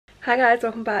Hi guys,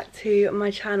 welcome back to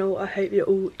my channel. I hope you're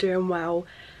all doing well.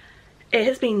 It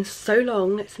has been so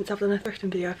long since I've done a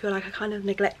thrifting video. I feel like I kind of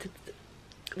neglected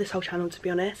this whole channel, to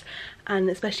be honest, and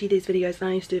especially these videos,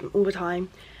 and I used to do them all the time.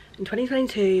 In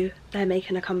 2022 they're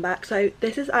making a comeback. So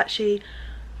this is actually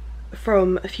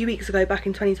from a few weeks ago, back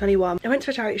in 2021. I went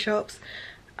to the charity shops,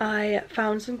 I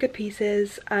found some good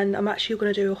pieces, and I'm actually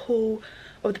going to do a haul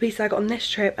of the pieces I got on this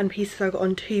trip and pieces I got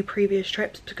on 2 previous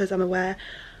trips, because I'm aware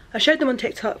I showed them on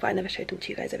TikTok but I never showed them to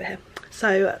you guys over here.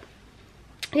 So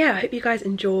yeah, I hope you guys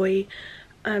enjoy.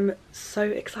 I'm so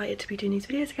excited to be doing these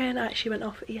videos again. I actually went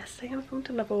off yesterday and filmed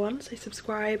another one, so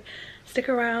subscribe, stick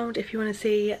around if you want to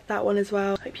see that one as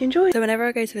well. Hope you enjoy. So whenever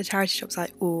I go to the charity shops, I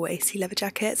always see leather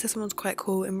jackets. This one's quite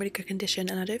cool, in really good condition,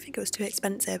 and I don't think it was too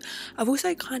expensive. I've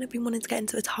also kind of been wanting to get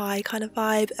into a tie kind of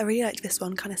vibe. I really liked this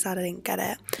one, kind of sad I didn't get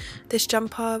it. This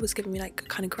jumper was giving me like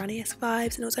kind of granny-esque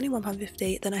vibes, and it was only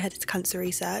 £1.50. Then I headed to Cancer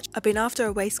Research. I've been after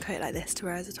a waistcoat like this to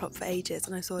wear as a top for ages,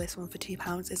 and I saw this one for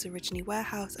 £2. It's originally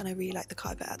Warehouse, and I really like the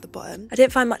cut of it at the bottom. I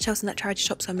didn't find much else in that charity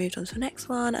shop, so I moved on to the next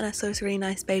one, and I saw this really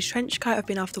nice beige trench coat. I've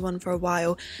been after one for a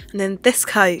while. And then this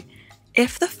coat,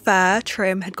 if the fur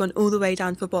trim had gone all the way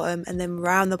down to the bottom and then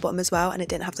round the bottom as well, and it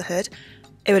didn't have the hood,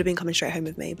 it would have been coming straight home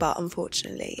with me, but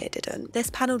unfortunately it didn't. This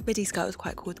panelled midi skirt was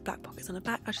quite cool with the black pockets on the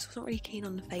back. I just wasn't really keen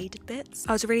on the faded bits.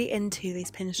 I was really into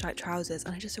these pinstripe trousers,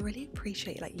 and I just really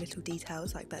appreciate like little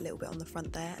details like that little bit on the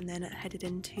front there. And then I headed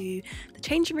into the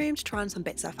changing room to try on some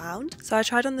bits I found. So I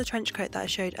tried on the trench coat that I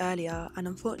showed earlier, and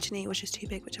unfortunately it was just too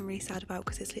big, which I'm really sad about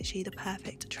because it's literally the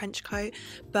perfect trench coat.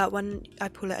 But when I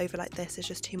pull it over like this, there's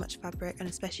just too much fabric, and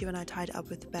especially when I tied it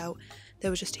up with the belt, there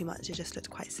was just too much. It just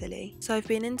looked quite silly. So I've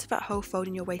been into that whole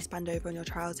folding your waistband over on your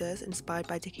trousers, inspired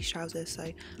by Dickies trousers.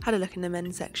 So had a look in the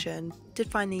men's section, did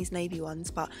find these navy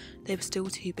ones, but they were still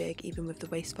too big even with the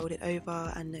waist folded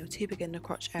over, and they were too big in the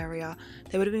crotch area.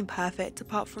 They would have been perfect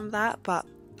apart from that, but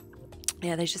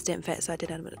yeah, they just didn't fit, so I did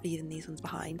end up leaving these ones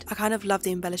behind. I kind of love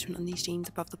the embellishment on these jeans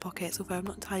above the pockets, although I'm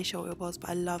not entirely sure what it was, but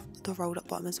I love the rolled up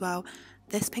bottom as well.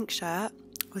 This pink shirt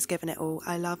was giving it all.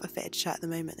 I love a fitted shirt at the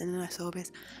moment. And then I saw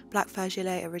this black fur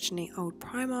gilet, originally old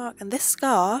Primark, and this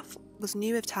scarf was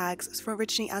new with tags. It's from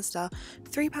originally Asda,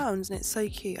 £3, and it's so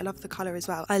cute. I love the colour as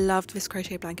well. I loved this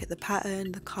crochet blanket, the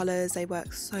pattern, the colours, they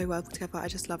work so well together. I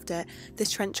just loved it. This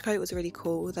trench coat was really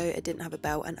cool, although it didn't have a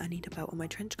belt, and I need a belt on my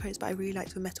trench coats, but I really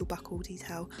liked the metal buckle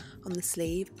detail on the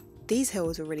sleeve. These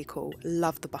heels are really cool.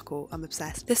 Love the buckle, I'm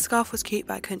obsessed. This scarf was cute,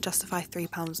 but I couldn't justify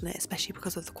 £3 on it, especially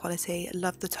because of the quality. I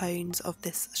love the tones of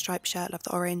this striped shirt, love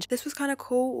the orange. This was kind of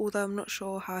cool, although I'm not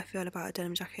sure how I feel about a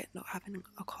denim jacket not having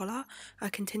a collar. I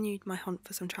continued my hunt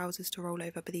for some trousers to roll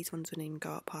over, but these ones wouldn't even go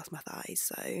up past my thighs,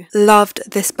 so. Loved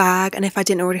this bag, and if I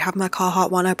didn't already have my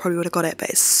Carhartt one, I probably would have got it,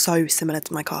 but it's so similar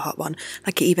to my Carhartt one.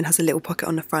 Like, it even has a little pocket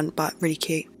on the front, but really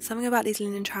cute. Something about these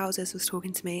linen trousers was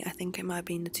talking to me. I think it might have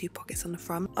been the 2 pockets on the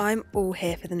front. I'm all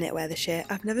here for the knitwear this year.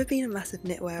 I've never been a massive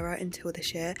knitwearer until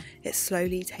this year. It's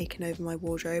slowly taken over my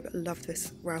wardrobe. I love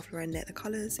this Ralph Lauren knit, the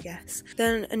colours, yes.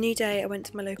 Then a new day, I went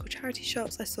to my local charity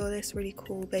shops. I saw this really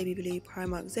cool baby blue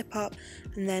Primark zip up,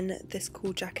 and then this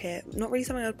cool jacket. Not really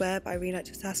something I would wear, but I really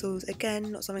liked the tassels.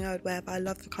 Again, not something I would wear, but I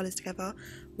love the colours together,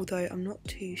 although I'm not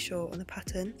too sure on the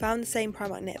pattern. Found the same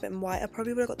Primark knit but in white. I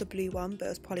probably would have got the blue one, but it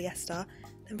was polyester.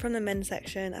 Then from the men's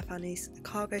section, I found these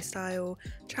cargo style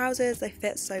trousers. They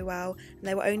fit so well, and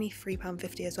they were only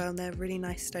 £3.50 as well, and they're a really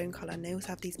nice stone colour, and they also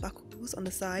have these buckles on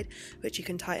the side which you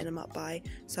can tighten them up by.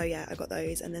 So yeah, I got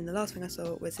those. And then the last thing I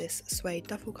saw was this suede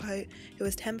duffel coat. It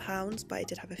was £10, but it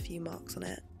did have a few marks on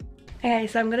it. Okay,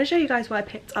 so I'm going to show you guys what I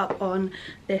picked up on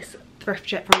this thrift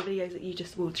trip from the videos that you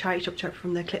just, well, charity shop trip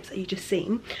from the clips that you just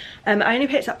seen. I only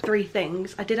picked up 3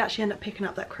 things. I did actually end up picking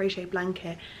up that crochet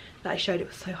blanket that I showed. It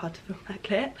was so hard to film that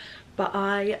clip, but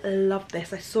I loved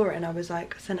this. I saw it and I was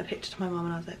like, sent a picture to my mum,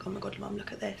 and I was like, oh my god mum,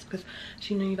 look at this, because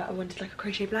she knew that I wanted like a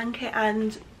crochet blanket,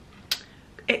 and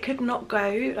it could not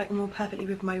go like more perfectly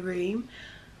with my room.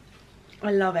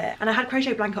 I love it. And I had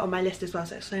crochet blanket on my list as well,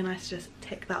 so it's so nice to just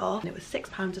tick that off. And it was £6.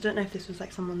 I don't know if this was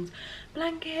like someone's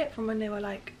blanket from when they were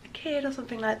like a kid or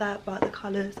something like that, but the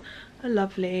colours are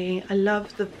lovely. I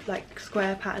love the like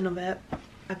square pattern of it.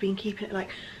 I've been keeping it like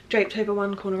draped over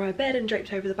one corner of my bed and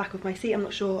draped over the back of my seat. I'm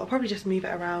not sure, I'll probably just move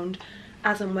it around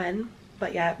as and when,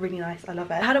 but yeah, really nice. I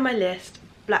love it. I had on my list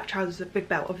black trousers with big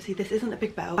belt. Obviously this isn't a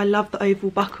big belt. I love the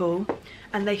oval buckle,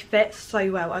 and they fit so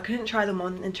well. I couldn't try them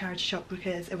on in charity shop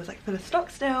because it was like full of stock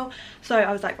still, so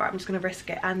I was like, right, I'm just gonna risk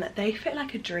it. And they fit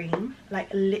like a dream,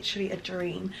 like literally a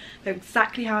dream. They're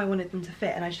exactly how I wanted them to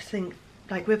fit, and I just think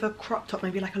like with a crop top,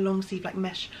 maybe like a long sleeve like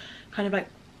mesh kind of like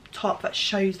top that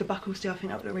shows the buckle still, I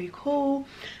think that would look really cool.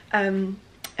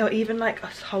 Or even like a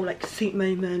whole like suit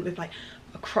moment with like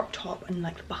a crop top and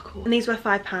like the buckle. And these were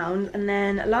 £5. And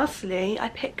then lastly I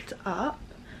picked up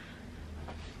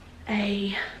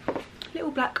a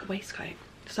little black waistcoat.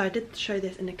 So I did show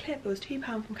this in a clip. It was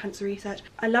 £2 from Cancer Research.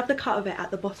 I love the cut of it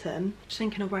at the bottom. Just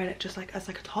thinking of wearing it just like as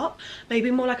like a top,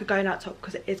 maybe more like a going out top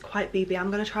because it is quite booby.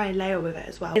 I'm going to try and layer with it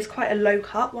as well. It's quite a low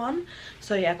cut one,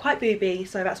 so yeah, quite booby,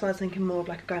 so that's why I was thinking more of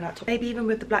like a going out top, maybe even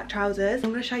with the black trousers.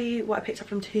 I'm going to show you what I picked up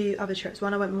from 2 other trips.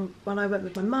 One I went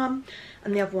with my mum,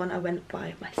 and the other one I went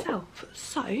by myself.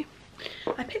 So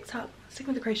I picked up,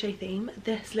 sticking with the crochet theme,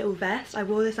 this little vest. I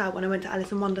wore this out when I went to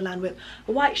Alice in Wonderland with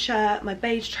a white shirt, my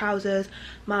beige trousers,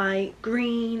 my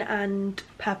green and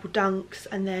purple dunks,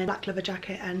 and then black leather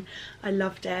jacket, and I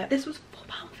loved it. This was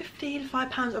 £4.50,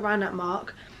 £5 around that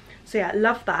mark. So yeah,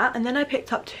 love that. And then I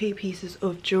picked up 2 pieces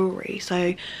of jewellery.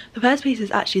 So the first piece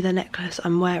is actually the necklace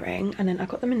I'm wearing, and then I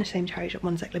got them in the same charity shop.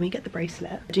 One sec, let me get the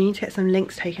bracelet. I do need to get some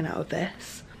links taken out of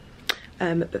this.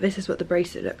 But this is what the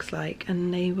bracelet looks like,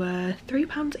 and they were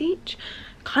 £3 each.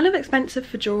 Kind of expensive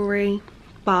for jewellery,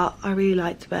 but I really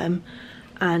liked them.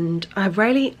 And I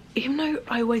rarely, even though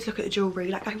I always look at the jewellery,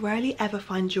 like I rarely ever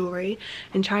find jewellery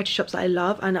in charity shops that I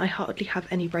love, and I hardly have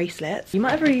any bracelets. You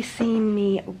might have already seen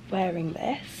me wearing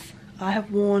this. I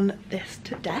have worn this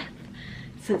to death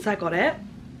since I got it.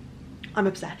 I'm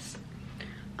obsessed.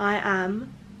 I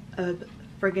am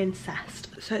friggin' obsessed.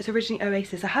 So it's originally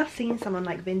Oasis. I have seen some on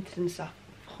like Vinted and stuff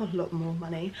for a lot more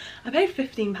money. I paid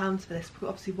 £15 for this, because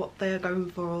obviously what they are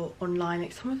going for online,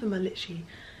 like some of them are literally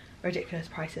ridiculous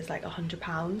prices, like £100.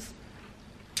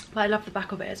 But I love the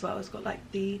back of it as well. It's got like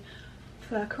the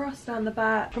fur cross down the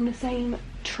back. From the same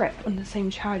trip on the same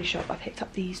charity shop, I picked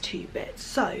up these 2 bits.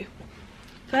 So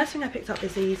first thing I picked up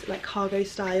is these like cargo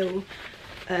style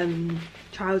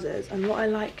trousers, and what I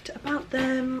liked about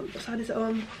them, what side is it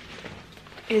on,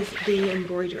 is the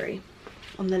embroidery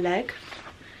on the leg.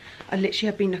 I literally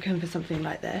have been looking for something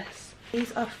like this.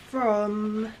 These are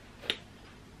from,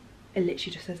 it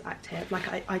literally just says Active.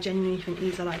 Like I genuinely think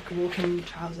these are like walk-in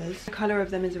trousers. The colour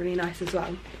of them is really nice as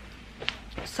well.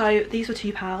 So these were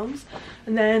 £2,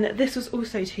 and then this was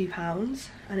also £2,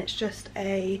 and it's just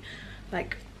a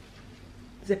like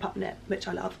zip up knit, which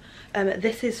I love.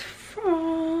 This is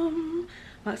from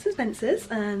Marks and Spencer's,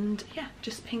 and yeah,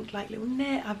 just pink like little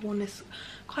knit. I've worn this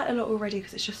quite a lot already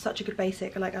because it's just such a good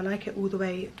basic. Like I like it all the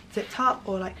way zipped up,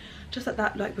 or like just like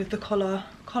that, like with the collar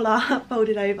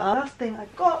folded over. Last thing I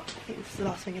got, I think this is the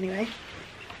last thing anyway,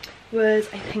 was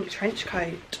a pink trench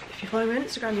coat. If you follow me on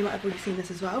Instagram, you might have already seen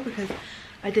this as well, because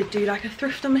I did do like a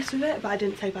thrift on this with it, but I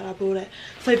didn't say that I bought it.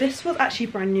 So this was actually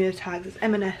brand new with tags. It's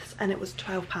M&S, and it was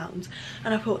 £12.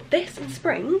 And I thought this in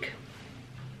spring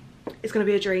is going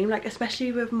to be a dream, like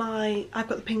especially with my, I've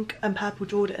got the pink and purple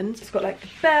Jordans. It's got like the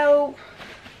belt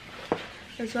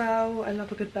as well. I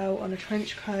love a good belt on a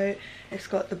trench coat. It's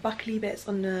got the buckly bits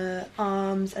on the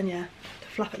arms, and yeah, the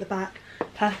fluff at the back.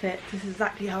 Perfect. This is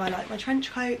exactly how I like my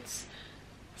trench coats.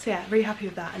 So yeah, really happy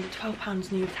with that, and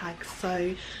 £12 new tags, so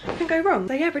I can go wrong.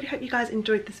 So yeah, really hope you guys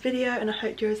enjoyed this video, and I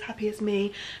hope you're as happy as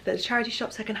me that the charity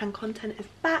shop secondhand content is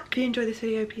back. If you enjoyed this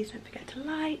video, please don't forget to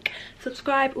like,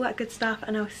 subscribe, all that good stuff,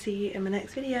 and I'll see you in my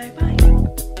next video. Bye.